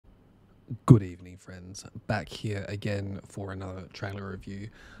Good evening, friends. Back here again for another trailer review.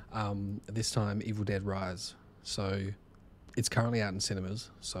 This time, Evil Dead Rise. So, it's currently out in cinemas,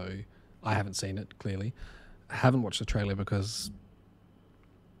 so I haven't seen it, clearly. I haven't watched the trailer because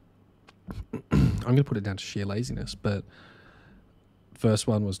I'm going to put it down to sheer laziness, but first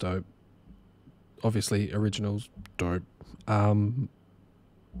one was dope. Obviously, originals, dope.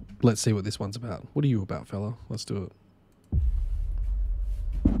 Let's see what this one's about. What are you about, fella? Let's do it.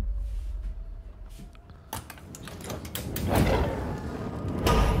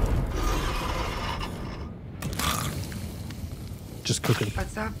 Just cooking.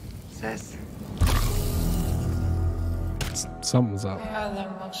 What's up, sis? Something's up. I had the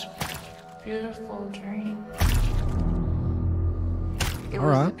most beautiful dream. It All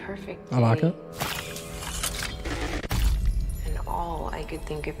was right. the perfect day. I like it. And all I could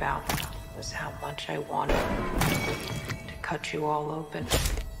think about was how much I wanted to cut you all open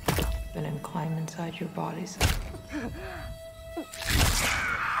and then climb inside your bodies.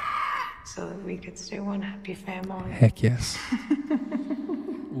 So that we could stay one happy family. Heck yes.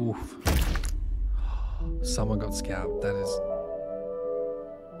 Oof. Someone got scalped. That is.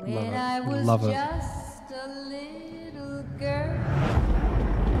 When I was just a little girl,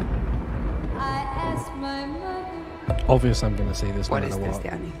 I asked my mother, Obvious I'm going to see this no What matter is this, what.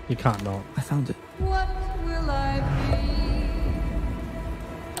 Danny? You can't not. I found it. what will I be?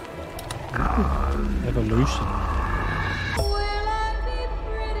 Evolution. Will I be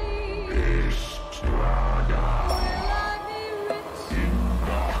pretty? Will I be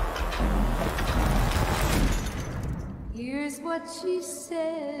rich? Here's what she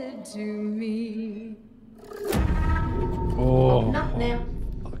said to me. Oh. Not now.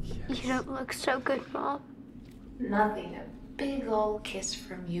 Fuck yes. You don't look so good, Mom. Nothing a big old kiss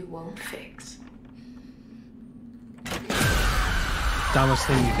from you won't fix. Dumbest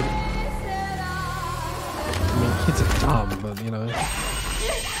thing you could. I mean, kids are dumb, but you know.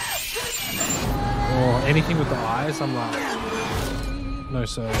 Or anything with the eyes, I'm like, no,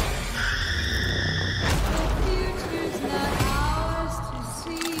 sir. Future's not ours to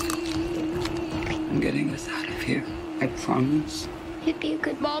see. I'm getting us out of here. I promise. You'd be a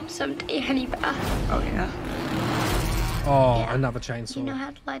good mom someday, honey pie. Oh, yeah? Oh, Yeah. another chainsaw. You know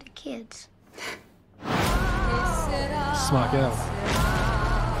how to lie to kids. Smart girl.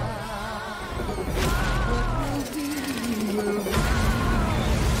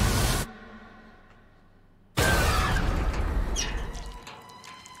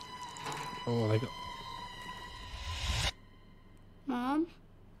 Oh, they got. Mom?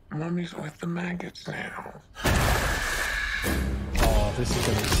 Mommy's with the maggots now. Oh, this is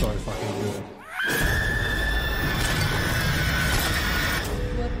gonna be so fucking good.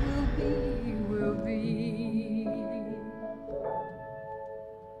 What will be, will be.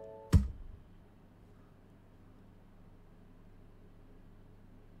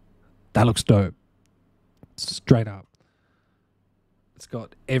 That looks dope. Straight up. It's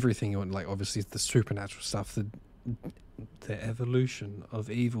got everything you want. Like, obviously, the supernatural stuff, the evolution of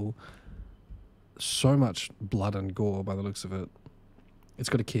evil. So much blood and gore by the looks of it. It's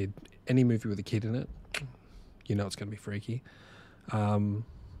got a kid. Any movie with a kid in it, you know it's going to be freaky.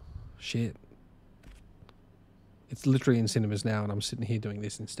 Shit. It's literally in cinemas now, and I'm sitting here doing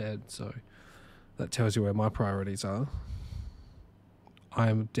this instead. So that tells you where my priorities are. I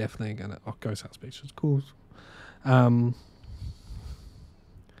am definitely gonna. Oh, Ghost House Pictures, cool. I'm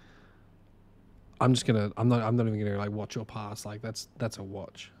just gonna. I'm not even gonna like watch or pass. Like that's a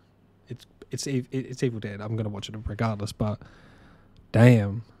watch. It's Evil Dead. I'm gonna watch it regardless. But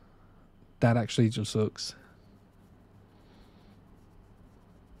damn, that actually just looks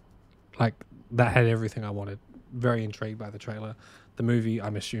like that had everything I wanted. Very intrigued by the trailer. The movie,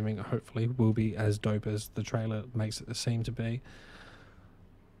 I'm assuming, hopefully, will be as dope as the trailer makes it seem to be.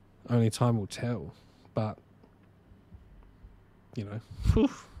 Only time will tell, but you know,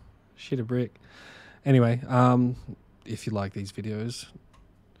 shit a brick. Anyway, if you like these videos,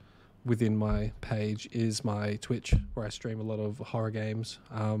 within my page is my Twitch where I stream a lot of horror games,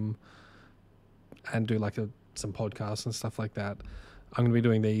 and do like some podcasts and stuff like that. I'm gonna be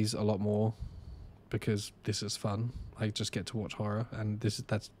doing these a lot more because this is fun. I just get to watch horror, and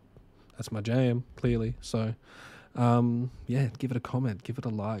that's my jam, clearly. So. Yeah, give it a comment, give it a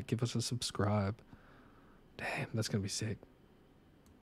like, give us a subscribe. Damn, that's gonna be sick.